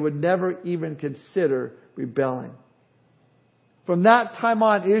that they would never even consider rebelling." From that time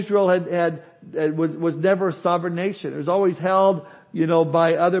on, Israel was never a sovereign nation. It was always held,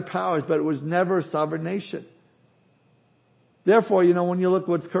 by other powers, but it was never a sovereign nation. Therefore, when you look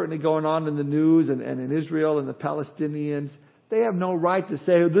what's currently going on in the news and in Israel and the Palestinians, they have no right to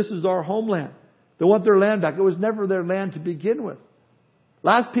say, this is our homeland. They want their land back. It was never their land to begin with.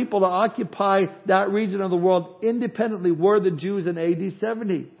 Last people to occupy that region of the world independently were the Jews in AD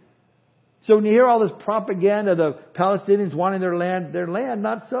 70. So when you hear all this propaganda, the Palestinians wanting their land,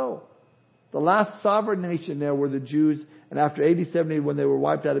 not so. The last sovereign nation there were the Jews, and after AD 70, when they were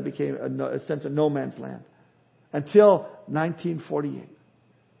wiped out, it became a sense of no man's land. Until 1948.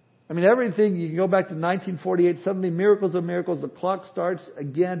 Everything, you can go back to 1948, suddenly miracles of miracles, the clock starts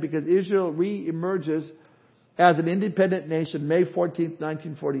again because Israel re-emerges as an independent nation, May 14th,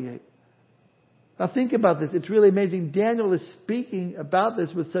 1948. Now think about this. It's really amazing. Daniel is speaking about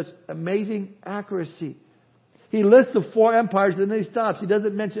this with such amazing accuracy. He lists the four empires and then he stops. He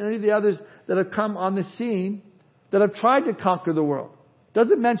doesn't mention any of the others that have come on the scene that have tried to conquer the world.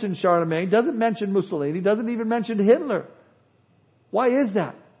 Doesn't mention Charlemagne, doesn't mention Mussolini, doesn't even mention Hitler. Why is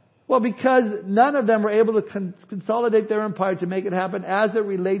that? Well, because none of them were able to consolidate their empire to make it happen as it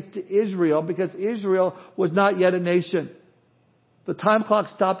relates to Israel, because Israel was not yet a nation. The time clock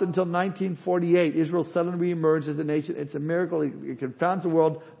stopped until 1948. Israel suddenly reemerged as a nation. It's a miracle. It confounds the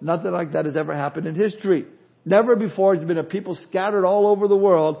world. Nothing like that has ever happened in history. Never before has there been a people scattered all over the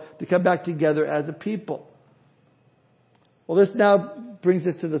world to come back together as a people. Well, this now brings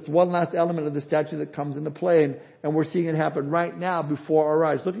us to this one last element of the statue that comes into play, and we're seeing it happen right now before our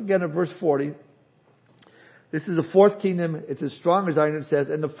eyes. Look again at verse 40. This is the fourth kingdom. It's as strong as iron, it says.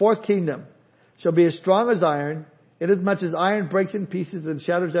 And the fourth kingdom shall be as strong as iron, inasmuch as iron breaks in pieces and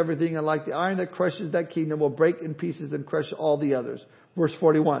shatters everything, and like the iron that crushes that kingdom will break in pieces and crush all the others. Verse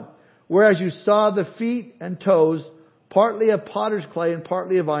 41. Whereas you saw the feet and toes, partly of potter's clay and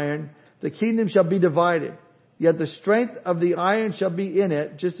partly of iron, the kingdom shall be divided. Yet the strength of the iron shall be in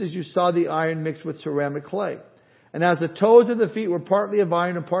it, just as you saw the iron mixed with ceramic clay. And as the toes of the feet were partly of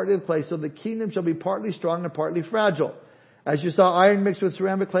iron and partly of clay, so the kingdom shall be partly strong and partly fragile. As you saw iron mixed with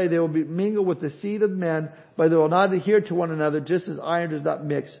ceramic clay, they will be mingled with the seed of men, but they will not adhere to one another, just as iron does not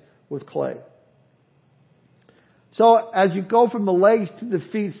mix with clay. So as you go from the legs to the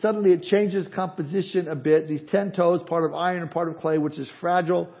feet, suddenly it changes composition a bit. These 10 toes, part of iron and part of clay, which is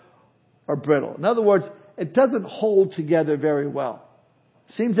fragile or brittle. In other words, it doesn't hold together very well.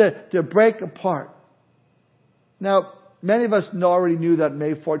 It seems to break apart. Now, many of us already knew that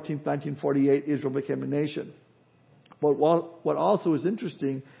May 14th, 1948, Israel became a nation. But what also is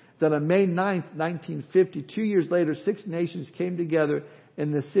interesting, that on May 9th, 1950, 2 years later, 6 nations came together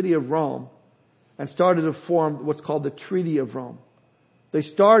in the city of Rome and started to form what's called the Treaty of Rome. They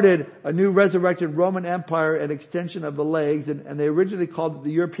started a new resurrected Roman Empire, an extension of the legs, and they originally called it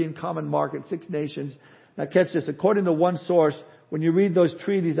the European Common Market, 6 nations. Now catch this, according to one source, when you read those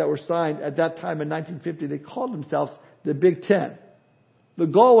treaties that were signed at that time in 1950, they called themselves the Big Ten. The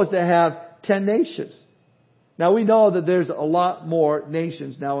goal was to have 10 nations. Now we know that there's a lot more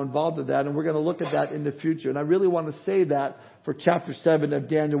nations now involved in that, and we're going to look at that in the future. And I really want to say that for chapter 7 of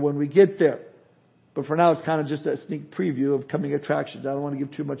Daniel when we get there. But for now, it's kind of just a sneak preview of coming attractions. I don't want to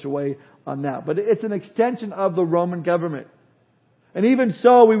give too much away on that. But it's an extension of the Roman government. And even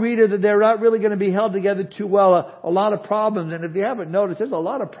so, we read here that they're not really going to be held together too well. A lot of problems. And if you haven't noticed, there's a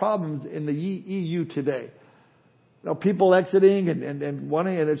lot of problems in the EU today. People exiting and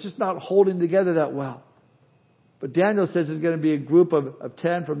wanting, and it's just not holding together that well. But Daniel says there's going to be a group of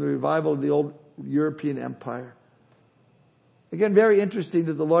 10 from the revival of the old European empire. Again, very interesting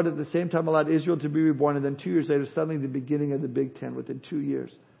that the Lord at the same time allowed Israel to be reborn, and then 2 years later, suddenly the beginning of the Big Ten within 2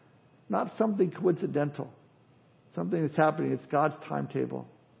 years. Not something coincidental. Something that's happening. It's God's timetable.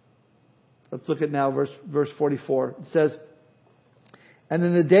 Let's look at now verse 44. It says, "And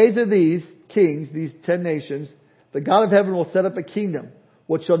in the days of these kings, these 10 nations, the God of heaven will set up a kingdom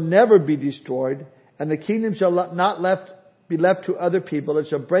which shall never be destroyed, and the kingdom shall not be left to other people. It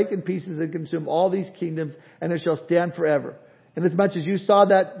shall break in pieces and consume all these kingdoms, and it shall stand forever. Inasmuch as you saw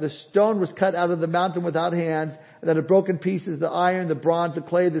that the stone was cut out of the mountain without hands, and that it broke in pieces the iron, the bronze, the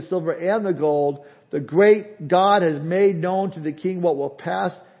clay, the silver, and the gold, the great God has made known to the king what will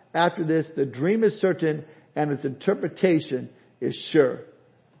pass after this. The dream is certain, and its interpretation is sure."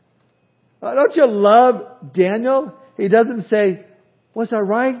 Don't you love Daniel? He doesn't say, "Was I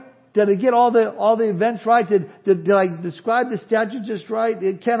right? Did I get all the events right? Did I describe the statute just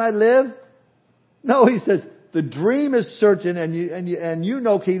right? Can I live?" No, he says, the dream is certain, and you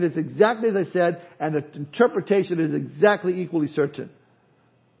know, king, that's exactly as I said, and the interpretation is exactly equally certain.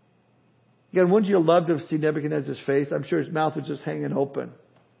 Again, wouldn't you love to have seen Nebuchadnezzar's face? I'm sure his mouth was just hanging open.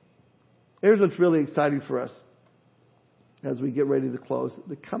 Here's what's really exciting for us as we get ready to close.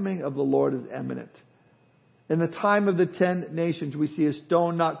 The coming of the Lord is imminent. In the time of the 10 nations, we see a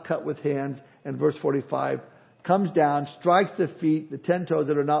stone not cut with hands, and verse 45 comes down, strikes the feet, the 10 toes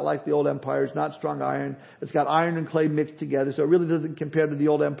that are not like the old empire. It's not strong iron. It's got iron and clay mixed together, so it really doesn't compare to the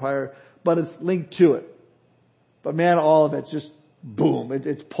old empire, but it's linked to it. But man, all of it's just boom.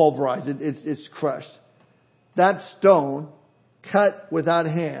 It's pulverized. It's crushed. That stone, cut without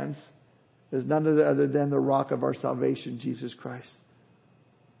hands, is none other than the rock of our salvation, Jesus Christ.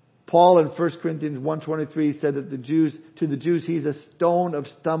 Paul in 1 Corinthians 1:23 said that to the Jews, he's a stone of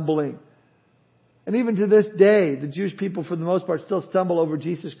stumbling. And even to this day, the Jewish people, for the most part, still stumble over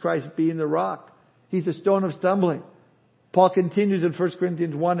Jesus Christ being the rock. He's a stone of stumbling. Paul continues in 1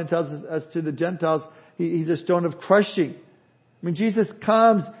 Corinthians 1 and tells us to the Gentiles, he's a stone of crushing. I mean, Jesus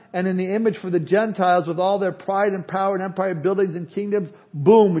comes, and in the image for the Gentiles, with all their pride and power and empire buildings and kingdoms,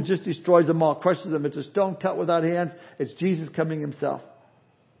 boom, it just destroys them all, crushes them. It's a stone cut without hands. It's Jesus coming himself.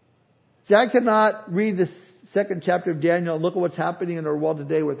 See, I cannot read this second chapter of Daniel and look at what's happening in our world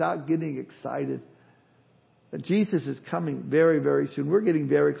today without getting excited. That Jesus is coming very, very soon. We're getting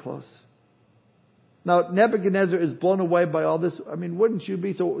very close. Now, Nebuchadnezzar is blown away by all this. I mean, wouldn't you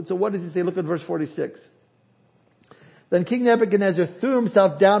be? So what does he say? Look at verse 46. "Then King Nebuchadnezzar threw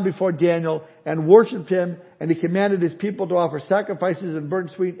himself down before Daniel and worshipped him, and he commanded his people to offer sacrifices and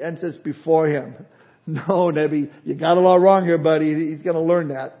burnt sweet incense before him." No, Nebi, you got it all wrong here, buddy. He's going to learn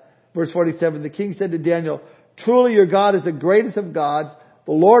that. Verse 47, "The king said to Daniel, 'Truly your God is the greatest of gods,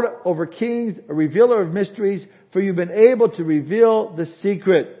 the Lord over kings, a revealer of mysteries, for you've been able to reveal the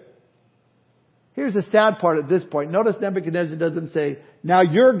secret.'" Here's the sad part at this point. Notice Nebuchadnezzar doesn't say, "Now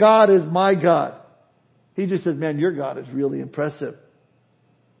your God is my God." He just says, "Man, your God is really impressive."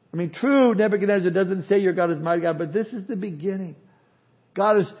 I mean, true, Nebuchadnezzar doesn't say your God is my God, but this is the beginning.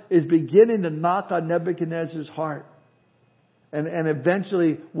 God is beginning to knock on Nebuchadnezzar's heart. And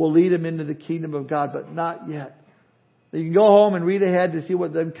eventually will lead him into the kingdom of God, but not yet. You can go home and read ahead to see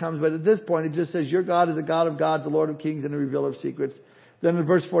what then comes, but at this point it just says, "Your God is the God of gods, the Lord of kings, and the revealer of secrets." Then in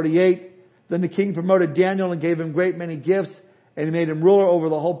verse 48, "Then the king promoted Daniel and gave him great many gifts, and he made him ruler over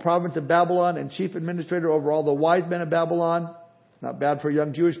the whole province of Babylon and chief administrator over all the wise men of Babylon." Not bad for a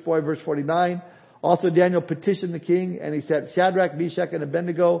young Jewish boy. Verse 49. "Also Daniel petitioned the king, and he set Shadrach, Meshach, and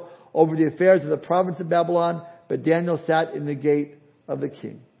Abednego over the affairs of the province of Babylon, but Daniel sat in the gate of the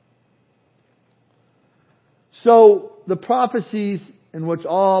king." So the prophecies in which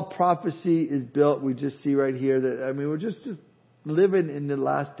all prophecy is built, we just see right here that, we're just living in the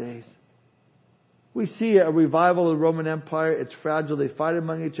last days. We see a revival of the Roman Empire. It's fragile. They fight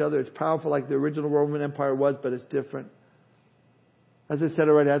among each other. It's powerful like the original Roman Empire was, but it's different. As I said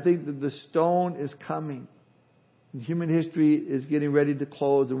already, I think that the stone is coming. And human history is getting ready to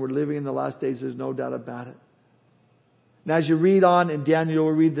close, and we're living in the last days. There's no doubt about it. Now, as you read on in Daniel,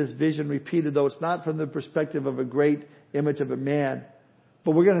 you'll read this vision repeated, though it's not from the perspective of a great image of a man.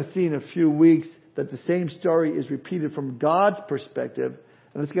 But we're going to see in a few weeks that the same story is repeated from God's perspective,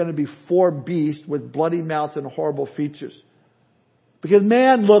 and it's going to be 4 beasts with bloody mouths and horrible features. Because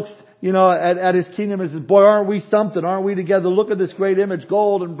man looks, at his kingdom and says, "Boy, aren't we something? Aren't we together? Look at this great image,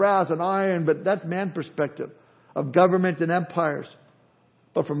 gold and brass and iron." But that's man perspective. of governments and empires.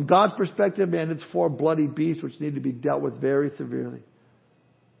 But from God's perspective, man, it's 4 bloody beasts which need to be dealt with very severely.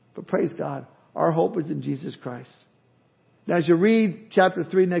 But praise God, our hope is in Jesus Christ. Now as you read chapter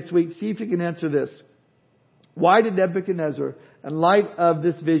 3 next week, see if you can answer this. Why did Nebuchadnezzar, in light of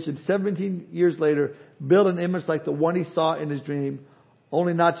this vision, 17 years later, build an image like the one he saw in his dream,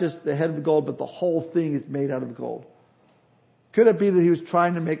 only not just the head of gold, but the whole thing is made out of gold? Could it be that he was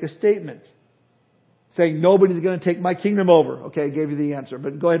trying to make a statement? Saying, nobody's going to take my kingdom over. Okay, I gave you the answer,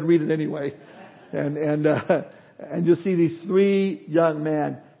 but go ahead and read it anyway. And you'll see these 3 young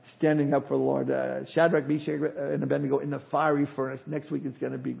men standing up for the Lord. Shadrach, Meshach, and Abednego in the fiery furnace. Next week it's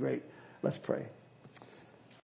going to be great. Let's pray.